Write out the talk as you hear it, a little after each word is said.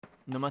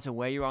No matter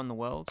where you are in the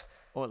world,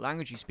 or what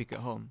language you speak at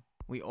home,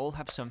 we all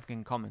have something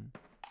in common,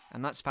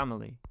 and that's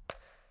family.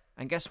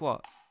 And guess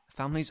what?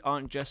 Families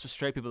aren't just for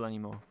straight people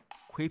anymore.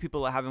 Queer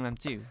people are having them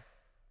too.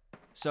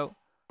 So,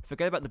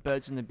 forget about the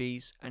birds and the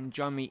bees, and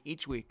join me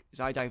each week as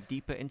I dive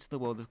deeper into the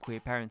world of queer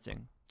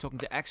parenting, talking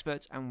to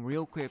experts and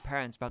real queer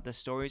parents about their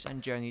stories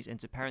and journeys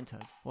into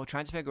parenthood, while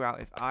trying to figure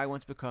out if I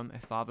want to become a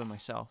father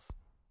myself.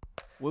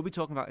 We'll be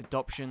talking about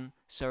adoption,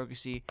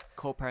 surrogacy,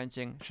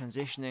 co-parenting,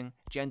 transitioning,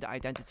 gender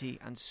identity,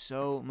 and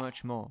so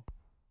much more.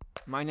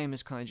 My name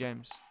is Connor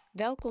James.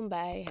 Welkom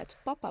bij het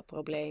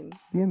Papa-probleem.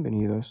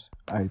 Bienvenidos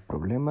al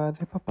problema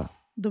de papá.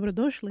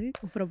 Dobrodošli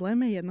u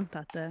probleme jednog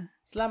tate.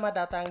 Selamat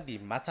datang di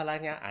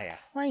Masalahnya Ayah.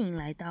 欢迎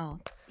来到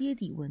爹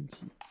地问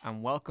题。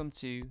 And welcome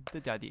to The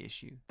Daddy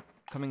Issue,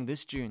 coming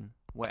this June,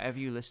 wherever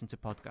you listen to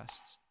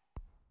podcasts.